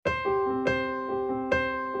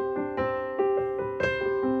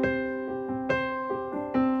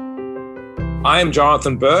I am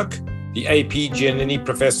Jonathan Burke, the AP Giannini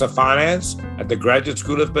Professor of Finance at the Graduate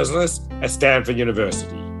School of Business at Stanford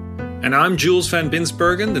University. And I'm Jules van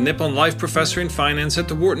Binsbergen, the Nippon Life Professor in Finance at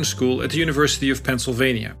the Wharton School at the University of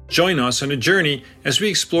Pennsylvania. Join us on a journey as we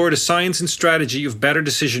explore the science and strategy of better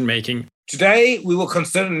decision-making. Today, we will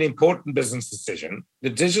consider an important business decision,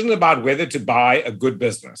 the decision about whether to buy a good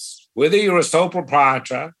business. Whether you're a sole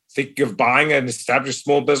proprietor, thinking of buying an established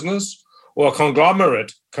small business, or a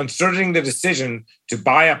conglomerate considering the decision to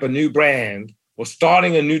buy up a new brand or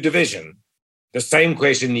starting a new division, the same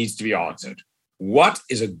question needs to be answered. What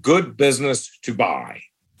is a good business to buy?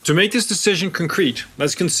 To make this decision concrete,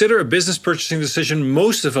 let's consider a business purchasing decision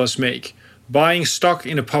most of us make, buying stock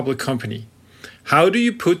in a public company. How do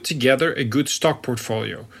you put together a good stock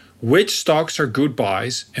portfolio? Which stocks are good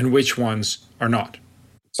buys and which ones are not?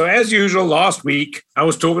 So as usual, last week, I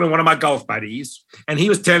was talking to one of my golf buddies, and he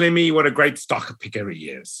was telling me what a great stock picker he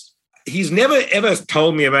is. He's never, ever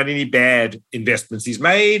told me about any bad investments he's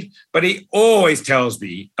made, but he always tells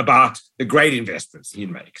me about the great investments he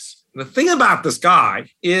makes. The thing about this guy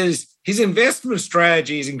is his investment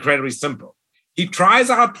strategy is incredibly simple. He tries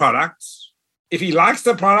out products. If he likes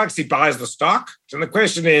the products, he buys the stock. And the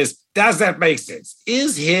question is, does that make sense?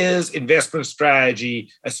 Is his investment strategy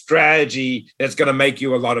a strategy that's going to make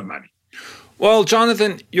you a lot of money? Well,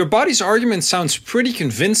 Jonathan, your buddy's argument sounds pretty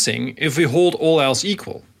convincing if we hold all else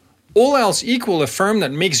equal. All else equal, a firm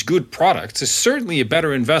that makes good products is certainly a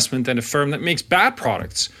better investment than a firm that makes bad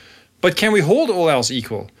products. But can we hold all else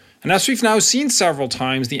equal? And as we've now seen several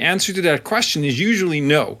times, the answer to that question is usually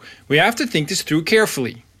no. We have to think this through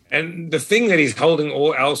carefully. And the thing that he's holding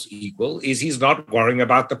all else equal is he's not worrying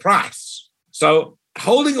about the price. So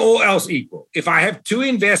holding all else equal, if I have two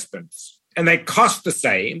investments and they cost the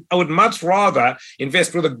same, I would much rather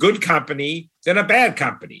invest with a good company than a bad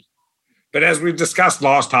company. But as we've discussed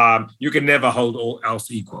last time, you can never hold all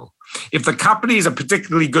else equal. If the company is a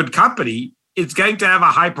particularly good company, it's going to have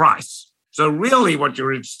a high price. So really what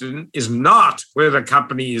you're interested in is not whether the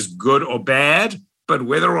company is good or bad, but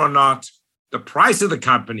whether or not the price of the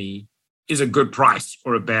company is a good price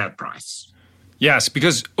or a bad price. Yes,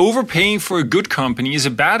 because overpaying for a good company is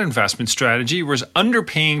a bad investment strategy, whereas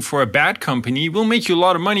underpaying for a bad company will make you a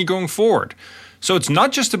lot of money going forward. So it's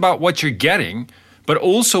not just about what you're getting, but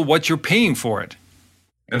also what you're paying for it.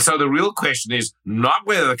 And so the real question is not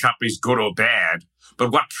whether the company is good or bad,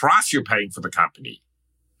 but what price you're paying for the company.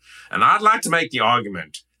 And I'd like to make the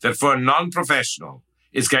argument that for a non-professional,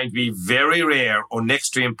 it's going to be very rare or next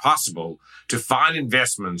to impossible to find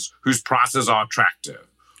investments whose prices are attractive.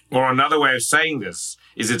 Or another way of saying this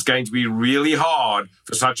is it's going to be really hard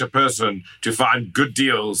for such a person to find good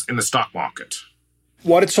deals in the stock market.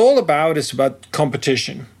 What it's all about is about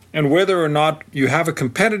competition and whether or not you have a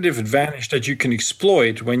competitive advantage that you can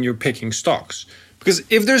exploit when you're picking stocks. Because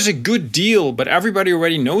if there's a good deal, but everybody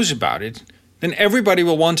already knows about it, then everybody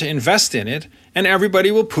will want to invest in it and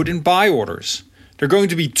everybody will put in buy orders. There are going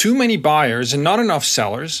to be too many buyers and not enough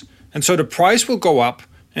sellers, and so the price will go up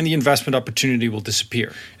and the investment opportunity will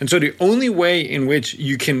disappear. And so the only way in which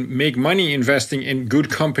you can make money investing in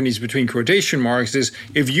good companies between quotation marks is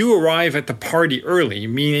if you arrive at the party early,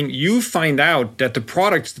 meaning you find out that the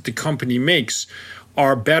products that the company makes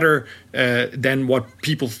are better than what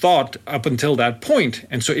people thought up until that point.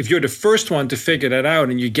 And so if you're the first one to figure that out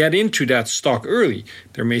and you get into that stock early,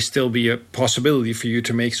 there may still be a possibility for you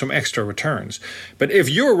to make some extra returns. But if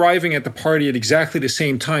you're arriving at the party at exactly the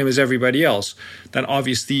same time as everybody else, then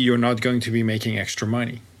obviously you're not going to be making extra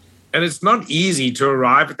money. And it's not easy to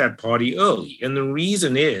arrive at that party early. And the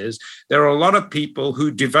reason is there are a lot of people who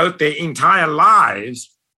devote their entire lives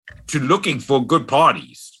to looking for good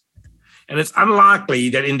parties. And it's unlikely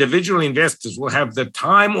that individual investors will have the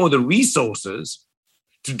time or the resources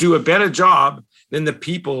to do a better job than the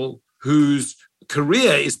people whose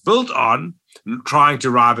career is built on trying to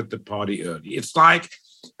arrive at the party early. It's like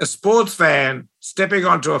a sports fan stepping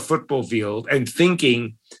onto a football field and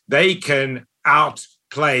thinking they can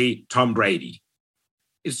outplay Tom Brady.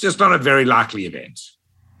 It's just not a very likely event.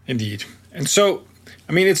 Indeed. And so,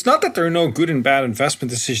 it's not that there are no good and bad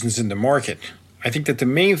investment decisions in the market. I think that the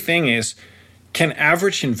main thing is, can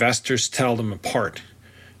average investors tell them apart?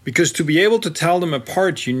 Because to be able to tell them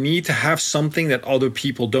apart, you need to have something that other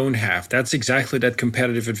people don't have. That's exactly that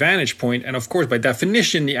competitive advantage point. And of course, by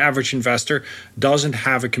definition, the average investor doesn't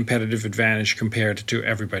have a competitive advantage compared to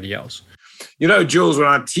everybody else. You know, Jules, when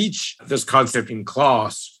I teach this concept in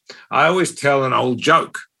class, I always tell an old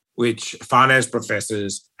joke, which finance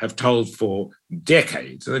professors have told for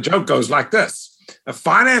decades. And the joke goes like this. a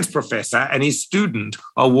finance professor and his student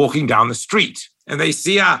are walking down the street, and they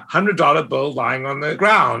see a $100 bill lying on the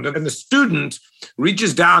ground. And the student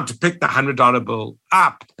reaches down to pick the $100 bill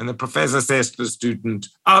up. And the professor says to the student,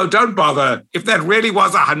 "Oh, don't bother. If that really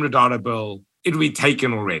was a $100 bill, it would be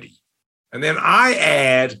taken already." And then I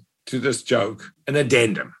add to this joke an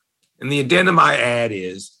addendum. And the addendum I add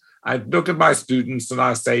is, I look at my students and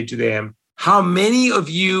I say to them, how many of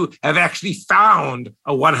you have actually found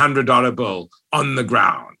a $100 bill on the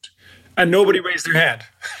ground? And nobody raised their hand.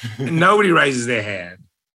 Nobody raises their hand.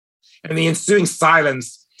 And the ensuing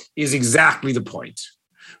silence is exactly the point,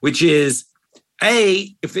 which is,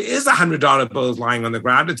 A, if there is a $100 bill lying on the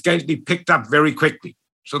ground, it's going to be picked up very quickly.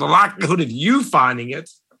 So the likelihood of you finding it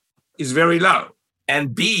is very low.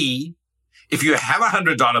 And B, if you have a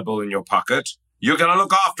 $100 bill in your pocket, you're going to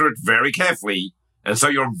look after it very carefully. And so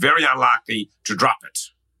you're very unlikely to drop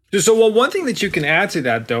it. So, well, one thing that you can add to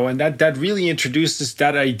that, though, and that really introduces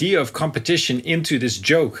that idea of competition into this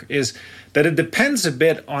joke, is that it depends a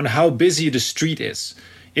bit on how busy the street is.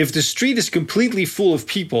 If the street is completely full of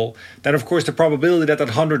people, then, of course, the probability that that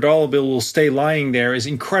 $100 bill will stay lying there is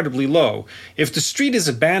incredibly low. If the street is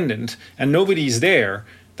abandoned and nobody's there,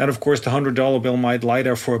 then, of course, the $100 bill might lie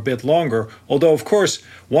there for a bit longer. Although, of course,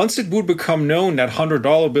 once it would become known that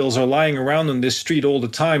 $100 bills are lying around on this street all the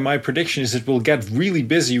time, my prediction is it will get really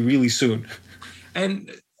busy really soon. And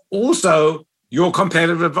also your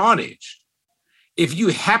competitive advantage. If you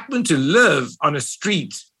happen to live on a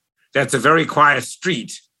street that's a very quiet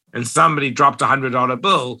street and somebody dropped a $100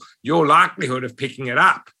 bill, your likelihood of picking it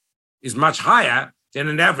up is much higher than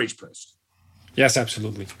an average person. Yes,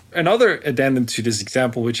 absolutely. Another addendum to this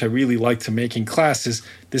example, which I really like to make in class, is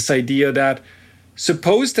this idea that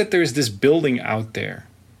suppose that there's this building out there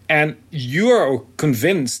and you are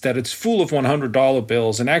convinced that it's full of $100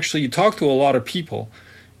 bills, and actually you talk to a lot of people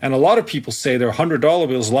and a lot of people say there are $100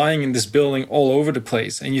 bills lying in this building all over the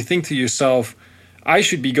place, and you think to yourself, I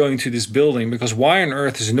should be going to this building because why on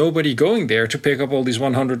earth is nobody going there to pick up all these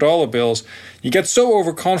 $100 bills? You get so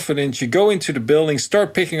overconfident, you go into the building,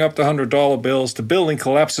 start picking up the $100 bills, the building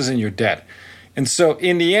collapses and you're dead. And so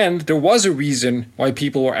in the end, there was a reason why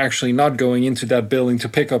people were actually not going into that building to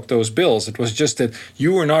pick up those bills. It was just that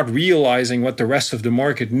you were not realizing what the rest of the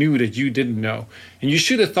market knew that you didn't know. And you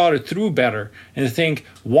should have thought it through better and think,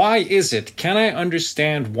 why is it? Can I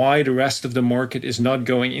understand why the rest of the market is not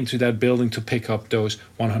going into that building to pick up those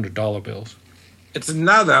 $100 bills? It's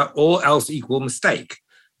another all else equal mistake,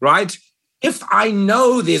 right? If I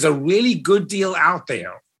know there's a really good deal out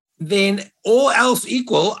there, then all else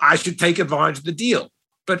equal, I should take advantage of the deal.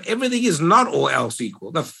 But everything is not all else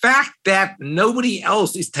equal. The fact that nobody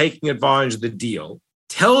else is taking advantage of the deal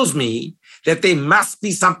tells me that there must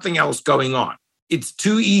be something else going on. It's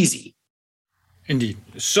too easy. Indeed.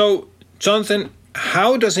 So, Jonathan,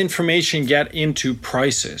 how does information get into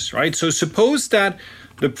prices, right? So suppose that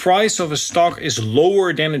the price of a stock is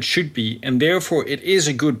lower than it should be, and therefore it is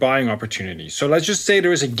a good buying opportunity. So let's just say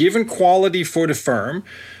there is a given quality for the firm,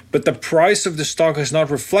 but the price of the stock is not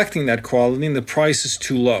reflecting that quality and the price is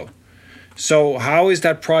too low. So how is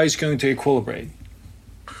that price going to equilibrate?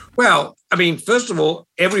 Well, I mean, first of all,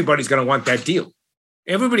 everybody's going to want that deal.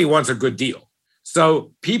 Everybody wants a good deal.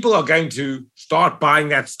 So people are going to start buying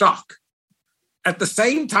that stock. At the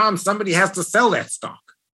same time, somebody has to sell that stock.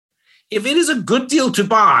 If it is a good deal to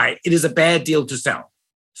buy, it is a bad deal to sell.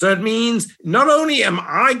 So it means not only am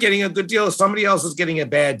I getting a good deal, somebody else is getting a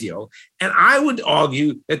bad deal. And I would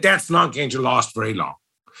argue that that's not going to last very long.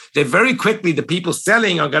 That very quickly, the people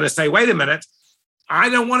selling are going to say, wait a minute, I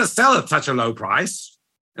don't want to sell at such a low price.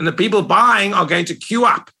 And the people buying are going to queue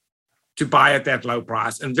up to buy at that low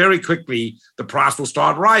price. And very quickly, the price will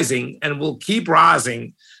start rising and will keep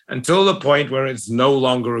rising until the point where it's no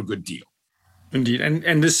longer a good deal. Indeed.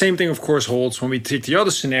 And the same thing, of course, holds when we take the other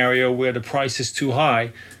scenario where the price is too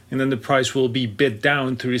high, and then the price will be bid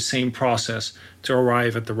down through the same process to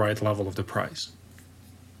arrive at the right level of the price.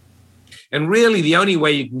 And really, the only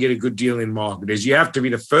way you can get a good deal in market is you have to be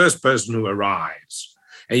the first person who arrives,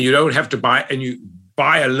 and you don't have to buy, and you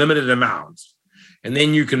buy a limited amount, and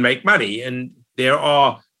then you can make money. And there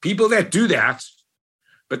are people that do that,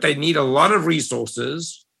 but they need a lot of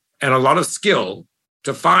resources and a lot of skill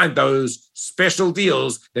to find those special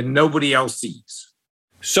deals that nobody else sees.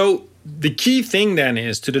 So the key thing then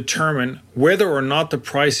is to determine whether or not the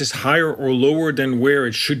price is higher or lower than where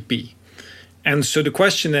it should be. And so the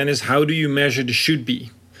question then is, how do you measure the should be?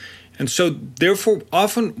 And so therefore,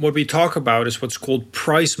 often what we talk about is what's called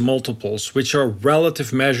price multiples, which are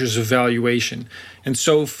relative measures of valuation. And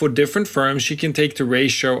so for different firms, you can take the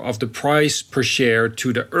ratio of the price per share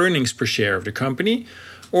to the earnings per share of the company,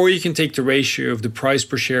 Or you can take the ratio of the price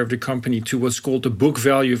per share of the company to what's called the book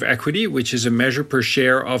value of equity, which is a measure per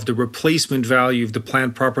share of the replacement value of the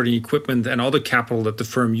plant, property, equipment, and other capital that the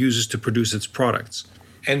firm uses to produce its products.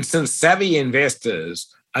 And since savvy investors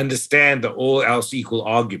understand the all else equal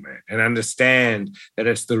argument and understand that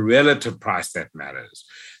it's the relative price that matters,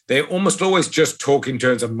 they almost always just talk in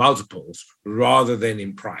terms of multiples rather than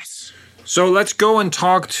in price. So let's go and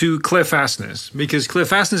talk to Cliff Asness, because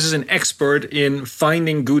Cliff Asness is an expert in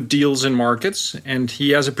finding good deals in markets, and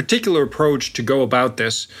he has a particular approach to go about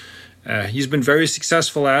this. He's been very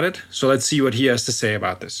successful at it, so let's see what he has to say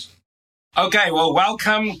about this. Okay, well,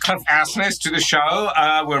 welcome Cliff Asness to the show.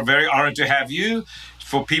 We're very honored to have you.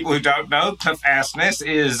 For people who don't know, Cliff Asness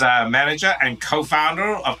is manager and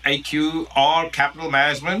co-founder of AQR Capital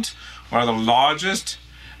Management, one of the largest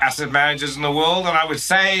asset managers in the world, and I would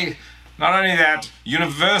say not only that,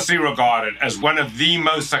 universally regarded as one of the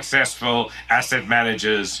most successful asset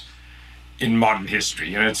managers in modern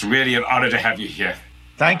history. And it's really an honor to have you here.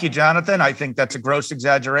 Thank you, Jonathan. I think that's a gross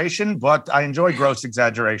exaggeration, but I enjoy gross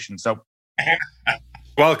exaggeration. So,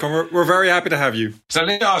 welcome. We're very happy to have you. So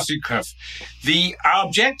let me ask you, Cliff. Our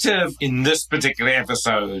objective in this particular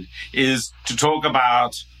episode is to talk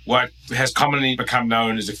about what has commonly become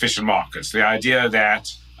known as efficient markets. The idea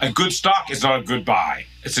that a good stock is not a good buy.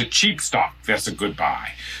 It's a cheap stock that's a good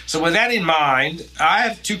buy. So with that in mind, I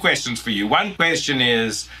have two questions for you. One question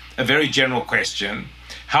is a very general question.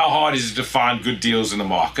 How hard is it to find good deals in the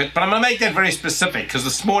market? But I'm going to make that very specific, because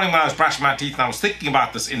this morning when I was brushing my teeth and I was thinking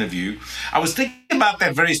about this interview, I was thinking about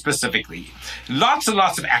that very specifically. Lots and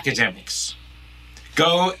lots of academics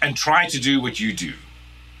go and try to do what you do.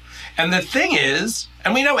 And the thing is,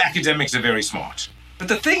 and we know academics are very smart, but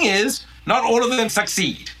the thing is, not all of them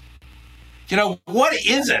succeed. You know, what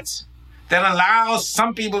is it that allows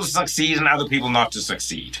some people to succeed and other people not to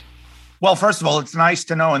succeed? well, first of all, it's nice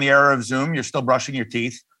to know in the era of Zoom, you're still brushing your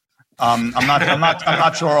teeth. I'm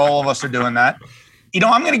not sure all of us are doing that. You know,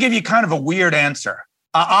 I'm going to give you kind of a weird answer.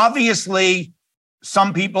 Obviously,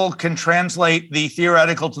 some people can translate the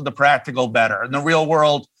theoretical to the practical better. In the real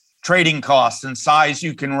world, trading costs and size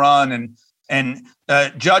you can run and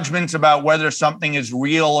judgments about whether something is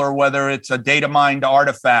real or whether it's a data mined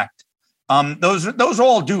artifact. Those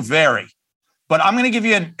all do vary. But I'm going to give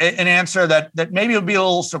you an answer that maybe will be a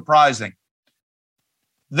little surprising.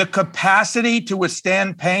 The capacity to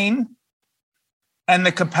withstand pain and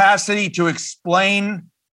the capacity to explain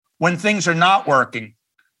when things are not working,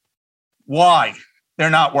 why they're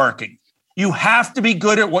not working. You have to be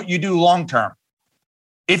good at what you do long term.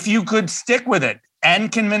 If you could stick with it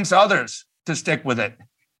and convince others to stick with it,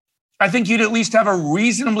 I think you'd at least have a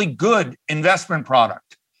reasonably good investment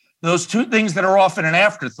product. Those two things that are often an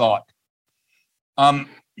afterthought.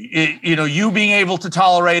 You being able to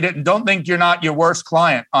tolerate it and don't think you're not your worst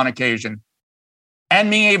client on occasion,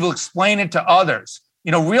 and being able to explain it to others.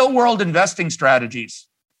 You know, real world investing strategies,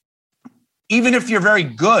 even if you're very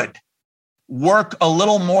good, work a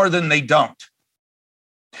little more than they don't.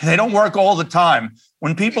 They don't work all the time.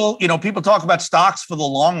 When people talk about stocks for the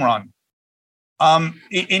long run,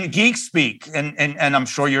 in geek speak, and I'm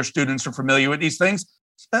sure your students are familiar with these things,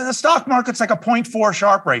 the stock market's like a 0.4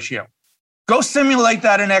 Sharpe ratio. Go simulate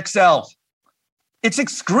that in Excel. It's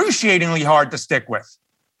excruciatingly hard to stick with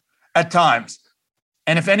at times.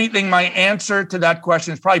 And if anything, my answer to that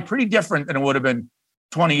question is probably pretty different than it would have been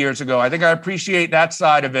 20 years ago. I think I appreciate that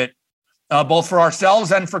side of it, both for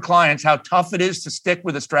ourselves and for clients, how tough it is to stick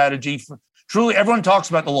with a strategy. Truly, everyone talks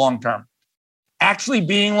about the long term. Actually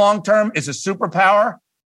being long term is a superpower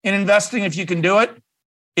in investing. If you can do it,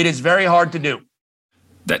 it is very hard to do.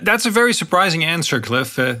 That's a very surprising answer,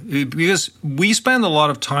 Cliff, because we spend a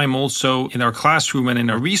lot of time also in our classroom and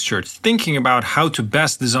in our research thinking about how to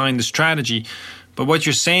best design the strategy. But what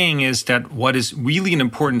you're saying is that what is really an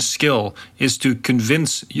important skill is to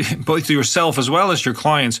convince both yourself as well as your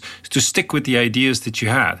clients to stick with the ideas that you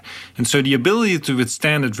had. And so the ability to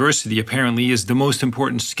withstand adversity apparently is the most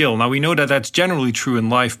important skill. Now, we know that that's generally true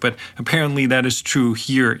in life, but apparently that is true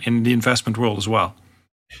here in the investment world as well.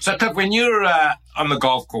 So, Cliff, when you're on the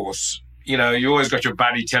golf course, you know, you always got your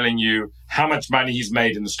buddy telling you how much money he's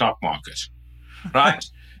made in the stock market, right?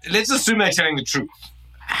 Let's assume they're telling the truth.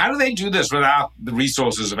 How do they do this without the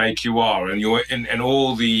resources of AQR and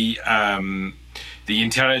all the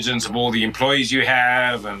intelligence of all the employees you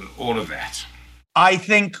have and all of that? I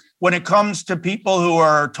think when it comes to people who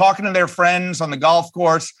are talking to their friends on the golf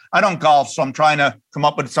course, I don't golf, so I'm trying to come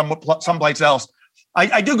up with someplace else.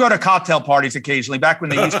 I do go to cocktail parties occasionally, back when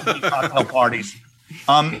they used to be cocktail parties.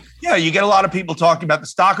 You get a lot of people talking about the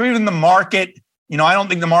stock or even the market. You know, I don't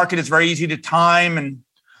think the market is very easy to time. And,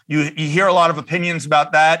 You hear a lot of opinions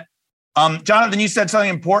about that. Jonathan, you said something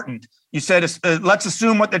important. You said, let's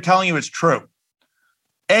assume what they're telling you is true.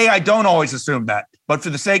 I don't always assume that, but for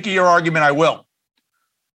the sake of your argument, I will.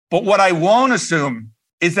 But what I won't assume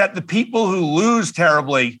is that the people who lose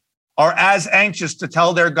terribly are as anxious to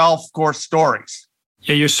tell their golf course stories.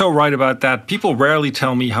 Yeah, you're so right about that. People rarely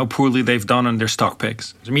tell me how poorly they've done on their stock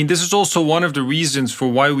picks. I mean, this is also one of the reasons for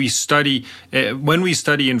why we study, when we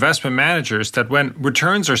study investment managers, that when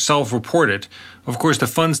returns are self-reported, of course, the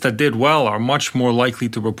funds that did well are much more likely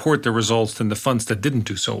to report the results than the funds that didn't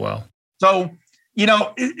do so well. So,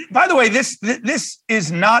 by the way, this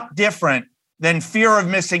is not different than fear of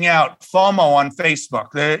missing out, FOMO on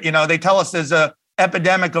Facebook. They tell us there's a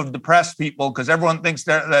epidemic of depressed people because everyone thinks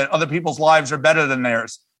that other people's lives are better than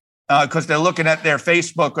theirs because they're looking at their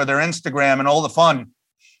Facebook or their Instagram and all the fun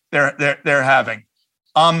they're having.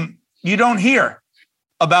 You don't hear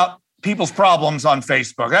about people's problems on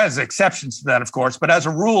Facebook. There's exceptions to that, of course, but as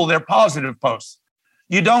a rule, they're positive posts.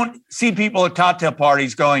 You don't see people at cocktail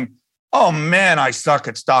parties going, "Oh man, I suck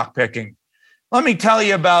at stock picking. Let me tell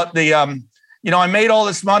you about the, I made all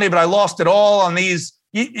this money, but I lost it all on these."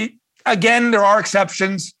 Again, there are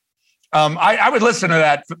exceptions. I would listen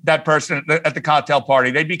to that person at the cocktail party.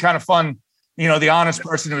 They'd be kind of fun, the honest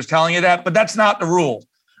person who was telling you that, but that's not the rule.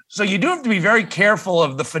 So you do have to be very careful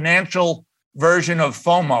of the financial version of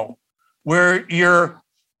FOMO, where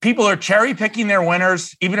people are cherry picking their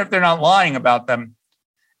winners, even if they're not lying about them.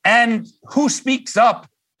 And who speaks up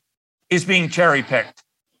is being cherry picked.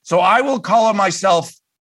 So I will call myself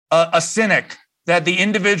a cynic that the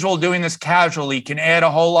individual doing this casually can add a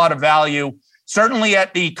whole lot of value, certainly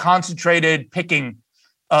at the concentrated picking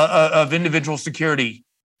of individual security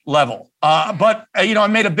level. But I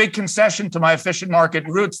made a big concession to my efficient market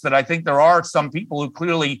roots that I think there are some people who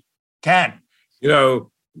clearly can.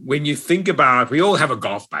 When you think about, we all have a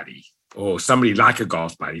golf buddy or somebody like a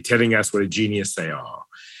golf buddy telling us what a genius they are.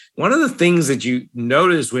 One of the things that you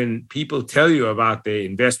notice when people tell you about their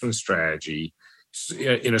investment strategy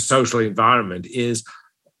in a social environment is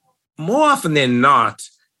more often than not,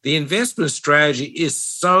 the investment strategy is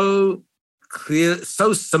so clear,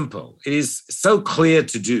 so simple. It is so clear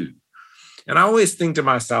to do. And I always think to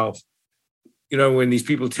myself, when these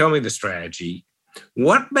people tell me the strategy,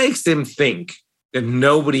 what makes them think that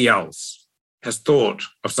nobody else has thought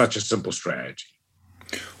of such a simple strategy?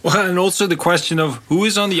 Well, and also the question of who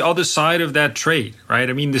is on the other side of that trade, right?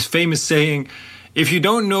 I mean, this famous saying, if you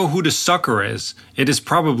don't know who the sucker is, it is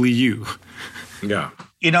probably you. Yeah.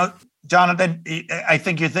 Jonathan, I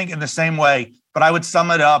think you're thinking the same way, but I would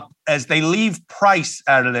sum it up as they leave price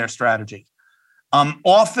out of their strategy.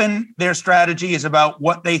 Often their strategy is about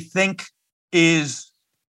what they think is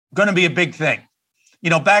going to be a big thing.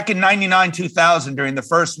 Back in 99, 2000, during the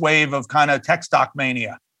first wave of kind of tech stock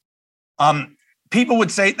mania, people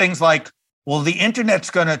would say things like, well, the internet's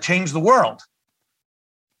going to change the world.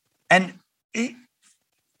 And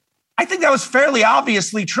I think that was fairly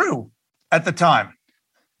obviously true at the time.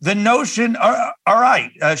 The notion, all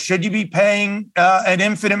right, should you be paying an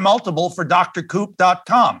infinite multiple for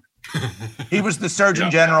drcoop.com? He was the Surgeon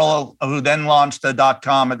General who then launched the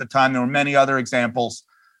 .com at the time. There were many other examples.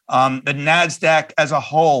 The NASDAQ as a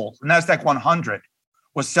whole, the NASDAQ 100,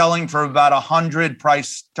 was selling for about 100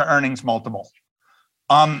 price to earnings multiple.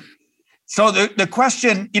 So the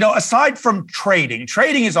question, aside from trading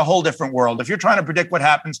is a whole different world. If you're trying to predict what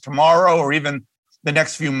happens tomorrow or even the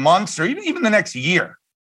next few months or even the next year,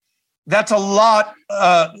 that's a lot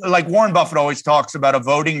like Warren Buffett always talks about a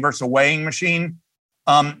voting versus a weighing machine.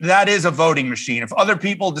 That is a voting machine. If other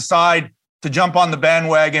people decide to jump on the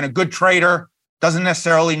bandwagon, a good trader doesn't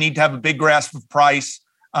necessarily need to have a big grasp of price.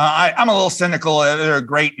 I'm a little cynical. There are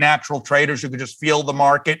great natural traders who can just feel the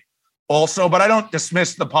market also, but I don't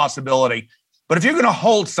dismiss the possibility. But if you're going to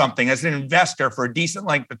hold something as an investor for a decent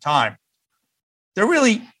length of time, there are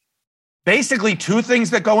really basically two things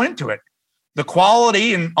that go into it. The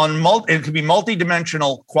quality it could be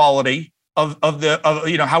multidimensional quality of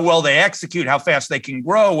how well they execute, how fast they can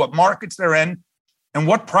grow, what markets they're in, and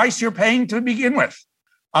what price you're paying to begin with.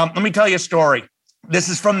 Let me tell you a story. This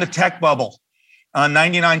is from the tech bubble,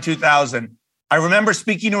 99, 2000. I remember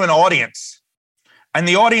speaking to an audience, and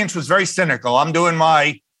the audience was very cynical. I'm doing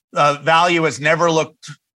my value has never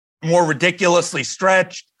looked more ridiculously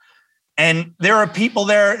stretched. And there are people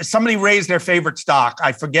there. Somebody raised their favorite stock.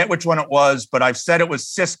 I forget which one it was, but I've said it was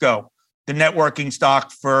Cisco, the networking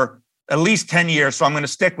stock, for at least 10 years. So I'm going to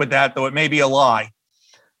stick with that, though it may be a lie.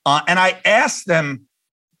 And I asked them,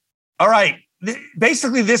 all right,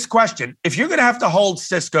 basically this question: if you're going to have to hold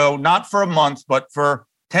Cisco, not for a month, but for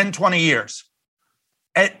 10, 20 years,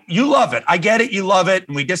 You love it. I get it. You love it.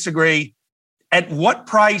 And we disagree. At what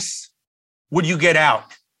price would you get out?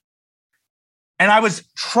 And I was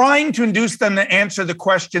trying to induce them to answer the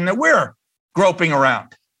question that we're groping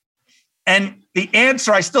around. And the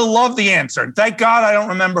answer, I still love the answer. And thank God I don't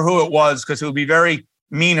remember who it was, because it would be very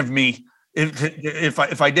mean of me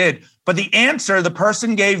if I did. But the answer the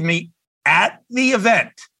person gave me at the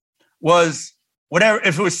event was, whatever,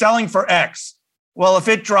 if it was selling for X, well, if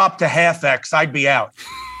it dropped to half X, I'd be out.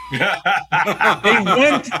 They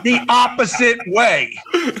went the opposite way.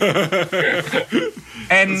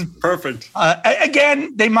 And that's perfect.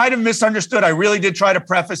 Again, they might have misunderstood. I really did try to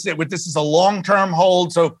preface it with, this is a long-term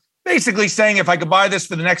hold. So basically saying, if I could buy this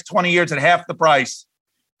for the next 20 years at half the price,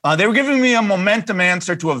 they were giving me a momentum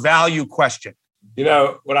answer to a value question. You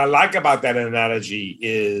know, what I like about that analogy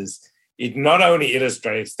is it not only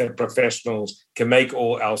illustrates that professionals can make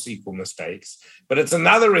all else equal mistakes, but it's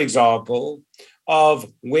another example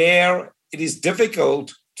of where it is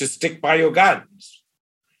difficult to stick by your guns.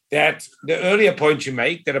 That the earlier point you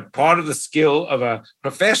make, that a part of the skill of a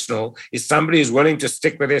professional is somebody who's willing to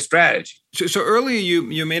stick with their strategy. So earlier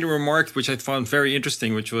you made a remark which I found very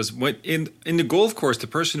interesting, which was, when in the golf course, the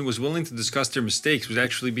person who was willing to discuss their mistakes would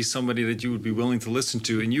actually be somebody that you would be willing to listen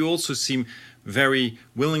to. And you also seem very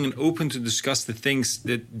willing and open to discuss the things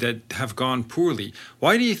that have gone poorly.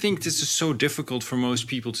 Why do you think this is so difficult for most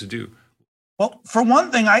people to do? Well, for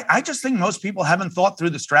one thing, I just think most people haven't thought through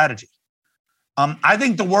the strategy. I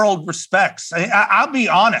think the world respects. I'll be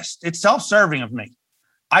honest. It's self-serving of me.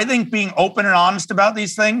 I think being open and honest about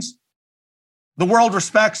these things, the world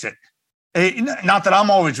respects it. Not that I'm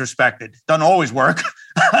always respected. Doesn't always work.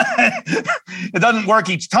 It doesn't work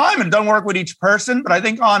each time, and it doesn't work with each person. But I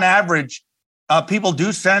think on average, people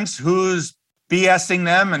do sense who's BSing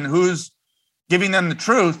them and who's giving them the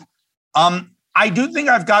truth. I do think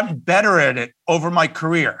I've gotten better at it over my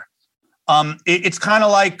career. It's kind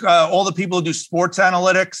of like all the people who do sports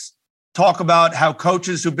analytics talk about how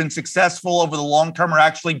coaches who've been successful over the long term are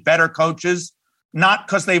actually better coaches, not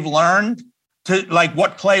because they've learned to like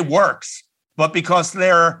what play works, but because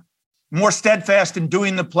they're more steadfast in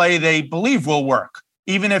doing the play they believe will work,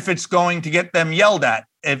 even if it's going to get them yelled at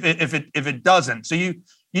if it doesn't. So you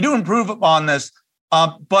do improve upon this,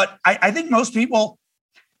 but I think most people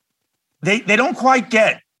they don't quite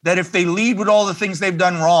get that if they lead with all the things they've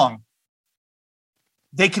done wrong,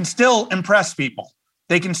 they can still impress people.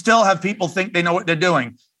 They can still have people think they know what they're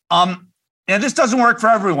doing. And this doesn't work for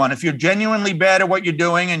everyone. If you're genuinely bad at what you're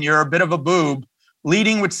doing and you're a bit of a boob,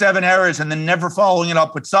 leading with 7 errors and then never following it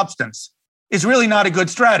up with substance is really not a good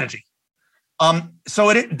strategy. So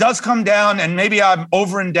it does come down, and maybe I'm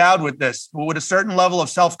over-endowed with this, but with a certain level of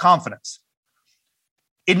self-confidence.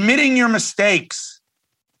 Admitting your mistakes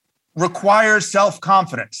requires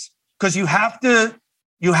self-confidence, because you have to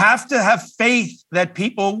have faith that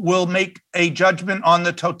people will make a judgment on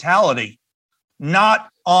the totality,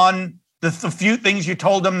 not on the few things you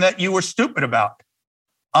told them that you were stupid about.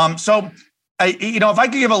 So, if I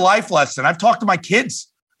could give a life lesson, I've talked to my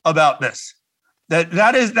kids about this.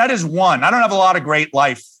 That is one. I don't have a lot of great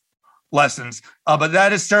life lessons, but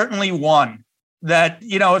that is certainly one. That,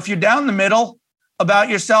 if you're down the middle about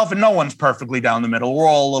yourself, and no one's perfectly down the middle, we're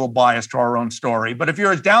all a little biased to our own story, but if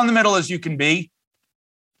you're as down the middle as you can be,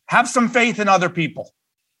 have some faith in other people.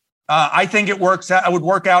 I think it would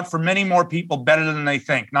work out for many more people better than they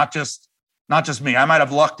think, not just me. I might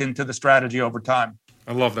have lucked into the strategy over time.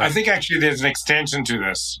 I love that. I think actually there's an extension to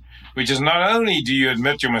this, which is not only do you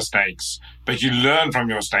admit your mistakes, but you learn from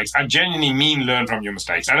your mistakes. I genuinely mean learn from your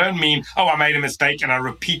mistakes. I don't mean, I made a mistake and I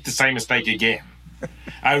repeat the same mistake again.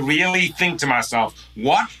 I really think to myself,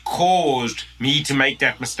 what caused me to make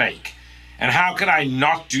that mistake? And how could I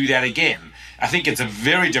not do that again? I think it's a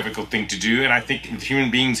very difficult thing to do, and I think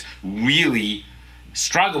human beings really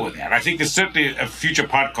struggle with that. I think there's certainly a future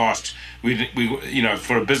podcast we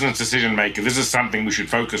for a business decision maker, this is something we should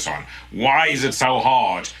focus on. Why is it so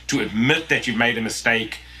hard to admit that you've made a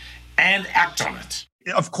mistake and act on it?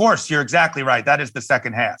 Of course, you're exactly right. That is the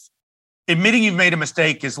second half. Admitting you've made a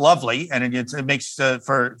mistake is lovely, and it makes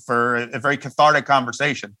for a very cathartic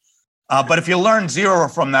conversation. But if you learn zero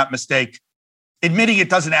from that mistake, admitting it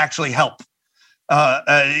doesn't actually help.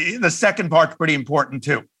 The second part's pretty important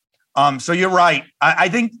too. So you're right. I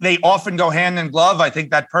think they often go hand in glove. I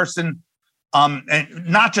think that person, and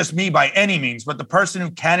not just me by any means, but the person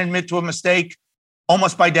who can admit to a mistake,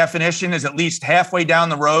 almost by definition, is at least halfway down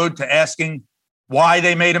the road to asking why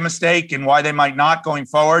they made a mistake and why they might not going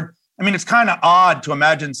forward. I mean, it's kind of odd to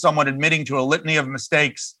imagine someone admitting to a litany of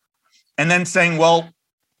mistakes and then saying, well,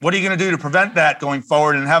 what are you going to do to prevent that going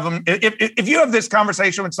forward? And have them, if you have this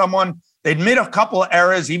conversation with someone They admit a couple of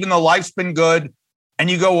errors, even though life's been good. And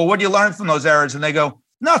you go, well, what do you learn from those errors? And they go,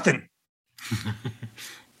 nothing.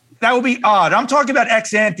 That would be odd. I'm talking about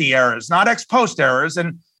ex-ante errors, not ex-post errors.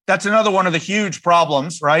 And that's another one of the huge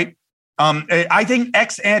problems, right? I think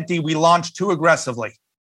ex-ante we launched too aggressively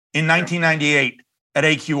in 1998 at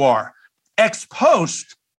AQR.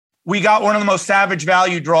 Ex-post, we got one of the most savage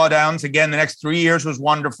value drawdowns. Again, the next 3 years was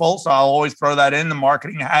wonderful. So I'll always throw that in. The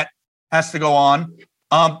marketing hat has to go on.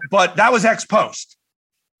 But that was ex-post.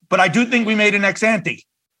 But I do think we made an ex-ante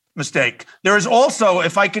mistake. There is also,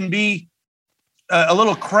 if I can be a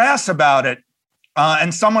little crass about it,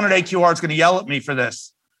 and someone at AQR is going to yell at me for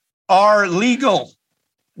this, our legal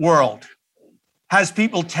world has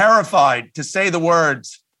people terrified to say the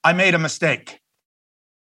words, I made a mistake.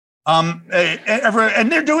 And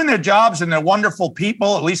they're doing their jobs and they're wonderful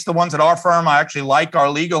people, at least the ones at our firm. I actually like our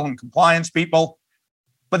legal and compliance people,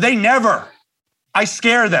 but they never, I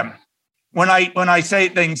scare them when I say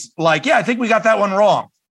things like, yeah, I think we got that one wrong.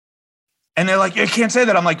 And they're like, you can't say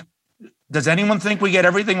that. I'm like, does anyone think we get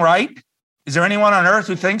everything right? Is there anyone on earth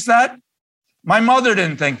who thinks that? My mother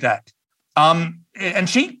didn't think that. And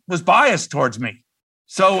she was biased towards me.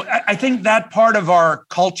 So I think that part of our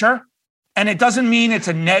culture, and it doesn't mean it's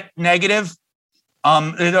a net negative.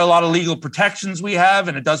 There are a lot of legal protections we have,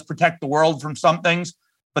 and it does protect the world from some things.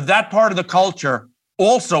 But that part of the culture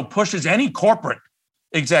also pushes any corporate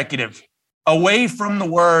executive away from the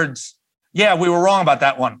words, yeah, we were wrong about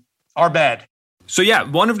that one. Our bad. So yeah,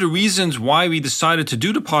 one of the reasons why we decided to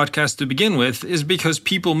do the podcast to begin with is because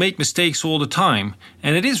people make mistakes all the time,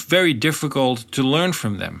 and it is very difficult to learn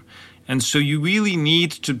from them. And so you really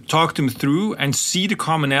need to talk them through and see the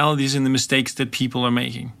commonalities in the mistakes that people are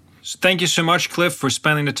making. So thank you so much, Cliff, for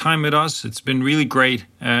spending the time with us. It's been really great,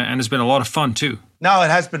 and it's been a lot of fun too. No, it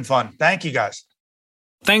has been fun. Thank you, guys.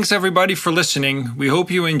 Thanks, everybody, for listening. We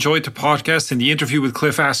hope you enjoyed the podcast and the interview with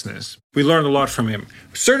Cliff Asness. We learned a lot from him.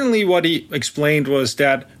 Certainly what he explained was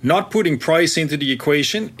that not putting price into the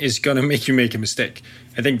equation is going to make you make a mistake.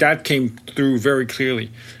 I think that came through very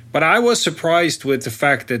clearly. But I was surprised with the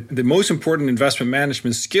fact that the most important investment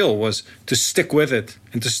management skill was to stick with it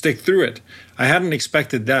and to stick through it. I hadn't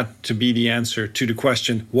expected that to be the answer to the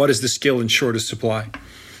question, what is the skill in shortest supply?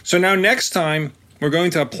 So now next time, we're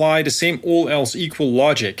going to apply the same all else equal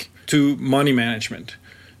logic to money management.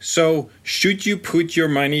 So should you put your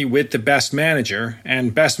money with the best manager,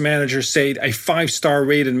 and best manager, say a 5-star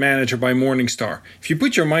rated manager by Morningstar? If you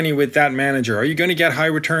put your money with that manager, are you going to get high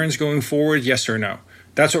returns going forward? Yes or no?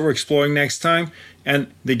 That's what we're exploring next time. And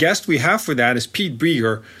the guest we have for that is Pete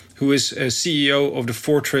Brieger, who is a CEO of the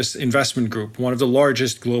Fortress Investment Group, one of the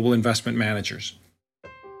largest global investment managers.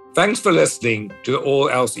 Thanks for listening to the All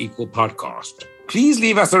Else Equal podcast. Please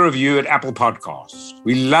leave us a review at Apple Podcasts.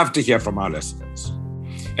 We love to hear from our listeners.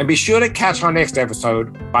 And be sure to catch our next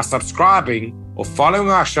episode by subscribing or following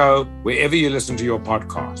our show wherever you listen to your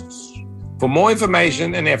podcasts. For more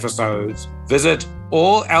information and episodes, visit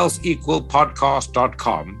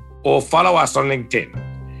allelseequalpodcast.com or follow us on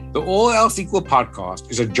LinkedIn. The All Else Equal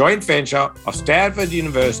podcast is a joint venture of Stanford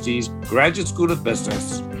University's Graduate School of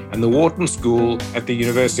Business and the Wharton School at the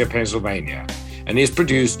University of Pennsylvania, and is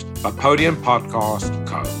produced by Podium Podcast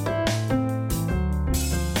Co.